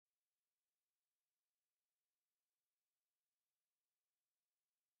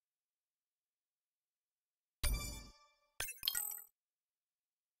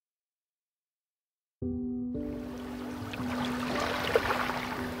I'm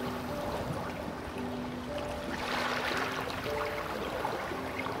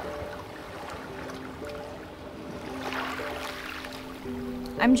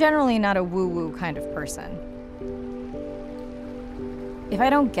generally not a woo-woo kind of person. If I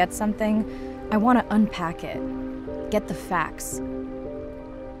don't get something, I want to unpack it, get the facts.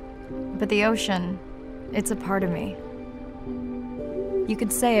 But the ocean, it's a part of me. You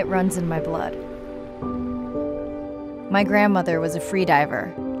could say it runs in my blood. My grandmother was a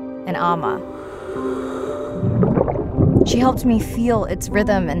freediver, an ama. She helped me feel its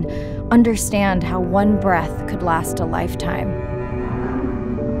rhythm and understand how one breath could last a lifetime.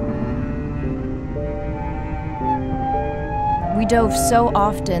 We dove so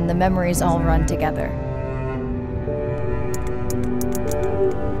often, the memories all run together.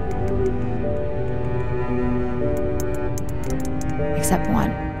 Except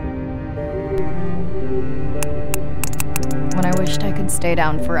one. When I wished I could stay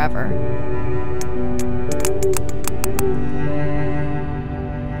down forever.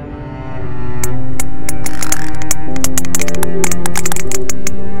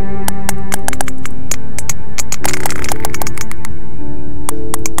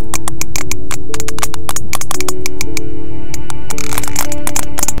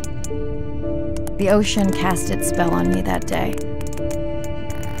 The ocean cast its spell on me that day.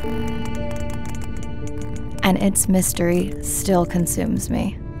 And its mystery still consumes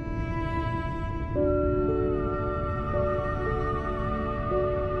me.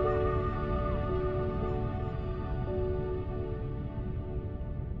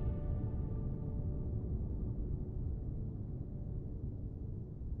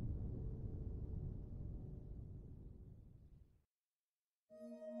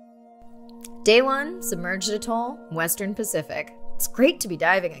 Day 1, submerged atoll, Western Pacific. It's great to be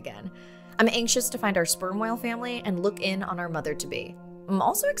diving again. I'm anxious to find our sperm whale family and look in on our mother-to-be. I'm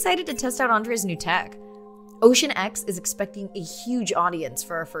also excited to test out Andre's new tech. Ocean X is expecting a huge audience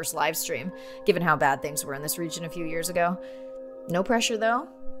for our first live stream, given how bad things were in this region a few years ago. No pressure though,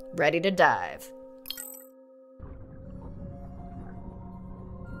 ready to dive.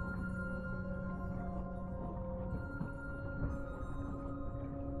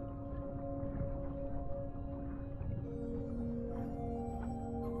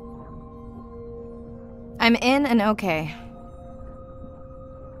 I'm in and okay.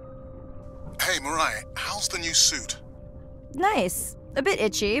 Hey, Mariah, how's the new suit? Nice. A bit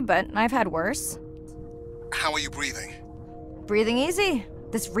itchy, but I've had worse. How are you breathing? Breathing easy.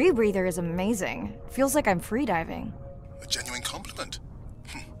 This rebreather is amazing. Feels like I'm freediving. A genuine compliment.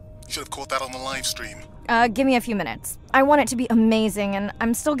 You should have caught that on the live stream. Give me a few minutes. I want it to be amazing, and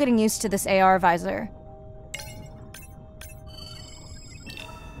I'm still getting used to this AR visor.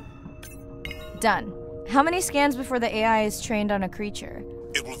 Done. How many scans before the AI is trained on a creature?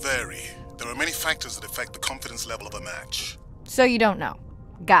 It will vary. There are many factors that affect the confidence level of a match. So you don't know.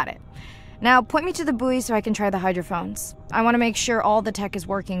 Got it. Now point me to the buoy so I can try the hydrophones. I want to make sure all the tech is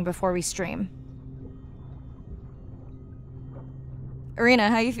working before we stream. Irina,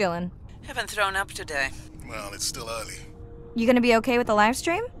 how you feeling? Haven't thrown up today. Well, it's still early. You gonna be okay with the live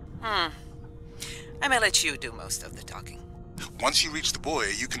stream? I may let you do most of the talking. Once you reach the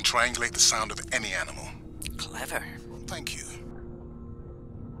buoy, you can triangulate the sound of any animal. Clever. Thank you.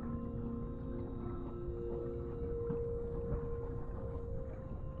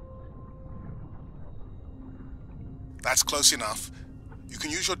 That's close enough. You can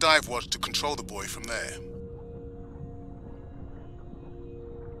use your dive watch to control the buoy from there.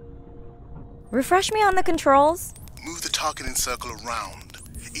 Refresh me on the controls. Move the targeting circle around.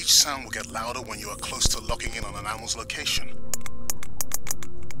 Each sound will get louder when you are close to locking in on an animal's location.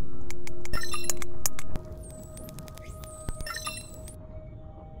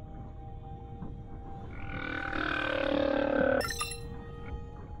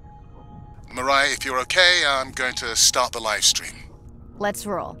 Mariah, if you're okay, I'm going to start the live stream. Let's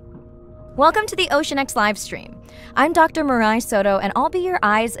roll. Welcome to the Ocean X live stream. I'm Dr. Mariah Soto, and I'll be your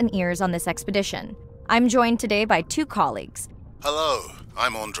eyes and ears on this expedition. I'm joined today by two colleagues. Hello,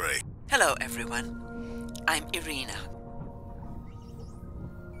 I'm Andre. Hello, everyone. I'm Irina.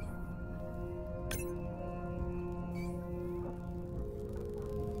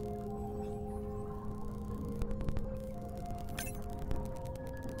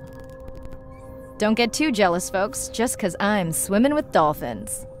 Don't get too jealous, folks, just 'cause I'm swimming with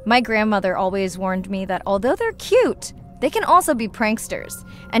dolphins. My grandmother always warned me that although they're cute, they can also be pranksters,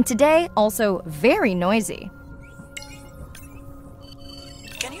 and today, also very noisy.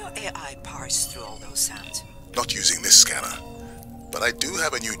 Can your AI parse through all those sounds? Not using this scanner. But I do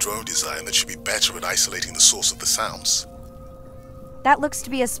have a new drone design that should be better at isolating the source of the sounds. That looks to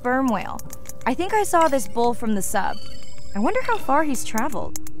be a sperm whale. I think I saw this bull from the sub. I wonder how far he's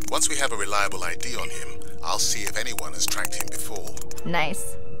traveled. Once we have a reliable ID on him, I'll see if anyone has tracked him before.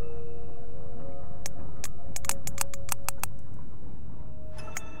 Nice.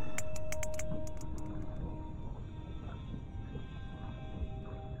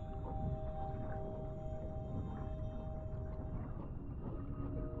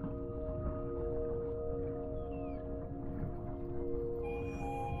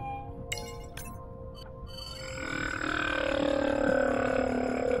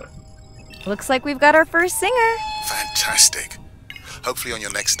 Looks like we've got our first singer. Fantastic. Hopefully on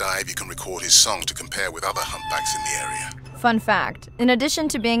your next dive you can record his song to compare with other humpbacks in the area. Fun fact, in addition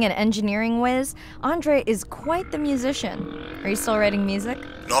to being an engineering whiz, Andre is quite the musician. Are you still writing music?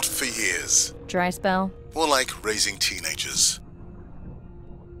 Not for years. Dry spell? More like raising teenagers.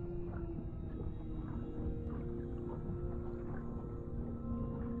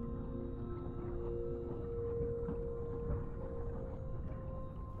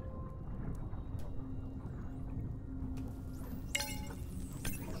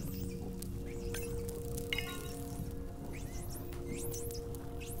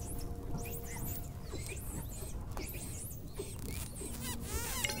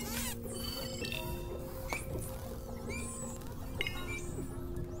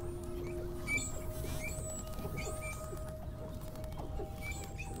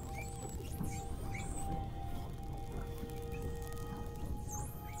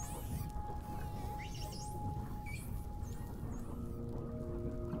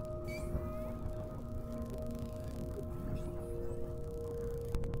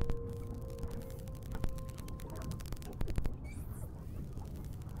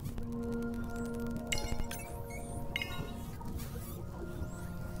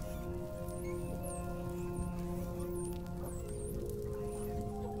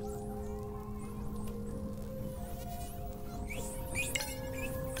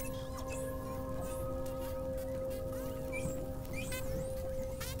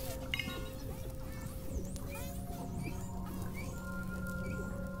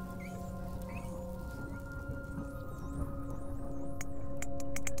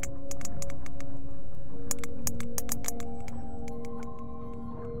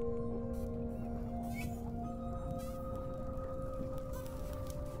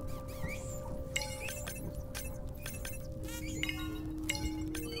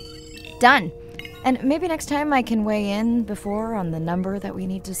 Done. And maybe next time I can weigh in before on the number that we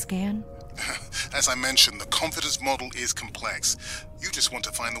need to scan? As I mentioned, the confidence model is complex. You just want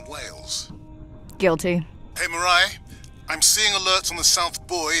to find the whales. Guilty. Hey, Mirai, I'm seeing alerts on the South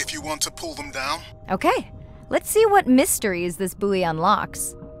Buoy if you want to pull them down. Okay, let's see what mysteries this buoy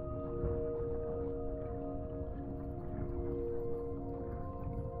unlocks.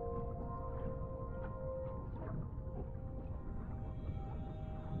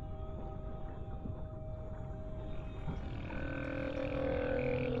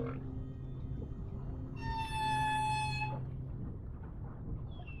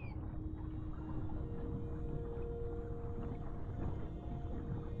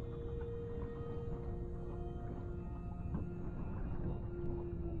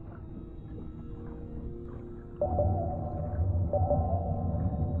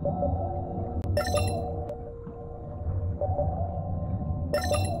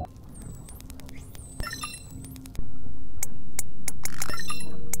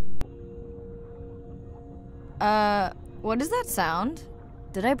 What does that sound?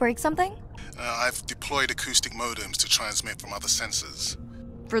 Did I break something? I've deployed acoustic modems to transmit from other sensors.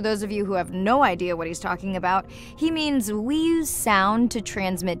 For those of you who have no idea what he's talking about, he means we use sound to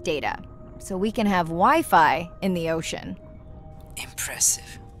transmit data, so we can have Wi-Fi in the ocean.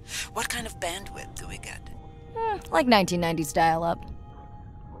 Impressive. What kind of bandwidth do we get? Like 1990s dial-up.